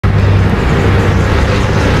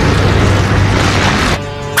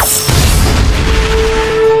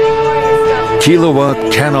Killua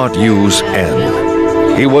cannot use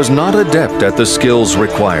N. He was not adept at the skills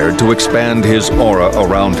required to expand his aura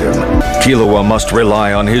around him. Killua must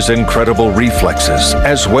rely on his incredible reflexes,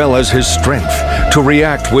 as well as his strength, to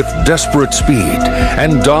react with desperate speed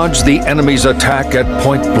and dodge the enemy's attack at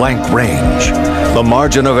point-blank range. The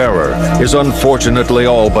margin of error is unfortunately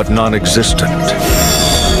all but non-existent.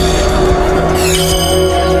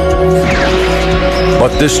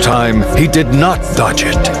 But this time, he did not dodge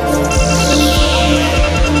it.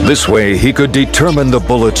 This way, he could determine the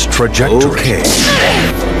bullet's trajectory. Okay.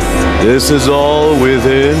 This is all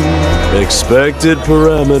within expected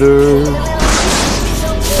parameters.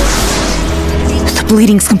 The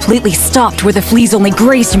bleeding's completely stopped where the fleas only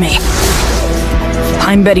grazed me.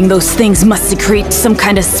 I'm betting those things must secrete some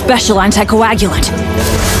kind of special anticoagulant.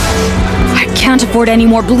 I can't afford any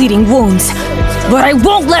more bleeding wounds, but I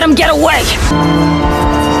won't let him get away!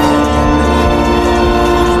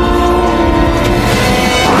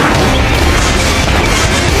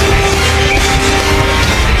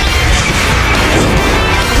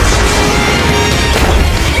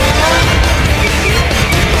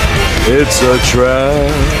 It's a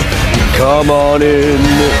trap. Come on in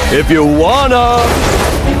if you wanna.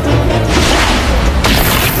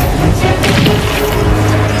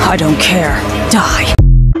 I don't care. Die.